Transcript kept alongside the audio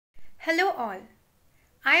Hello all,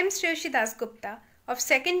 I am Shreyoshi Dasgupta of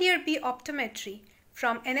 2nd year B Optometry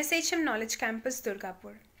from NSHM Knowledge Campus,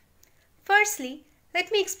 Durgapur. Firstly,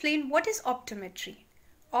 let me explain what is optometry.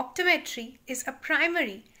 Optometry is a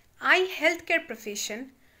primary eye healthcare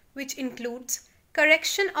profession which includes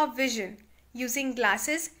correction of vision using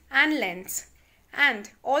glasses and lens and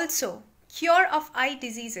also cure of eye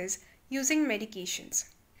diseases using medications.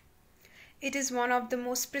 It is one of the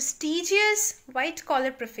most prestigious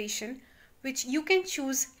white-collar profession which you can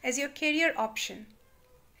choose as your career option.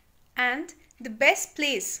 And the best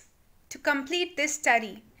place to complete this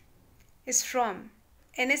study is from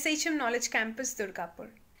NSHM Knowledge Campus, Durgapur.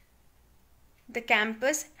 The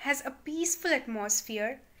campus has a peaceful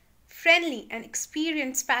atmosphere, friendly and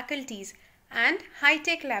experienced faculties and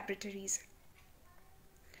high-tech laboratories.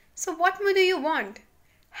 So what more do you want?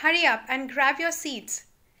 Hurry up and grab your seats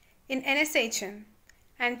in NSHM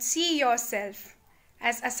and see yourself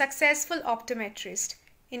as a successful optometrist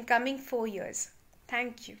in coming 4 years.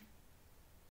 Thank you.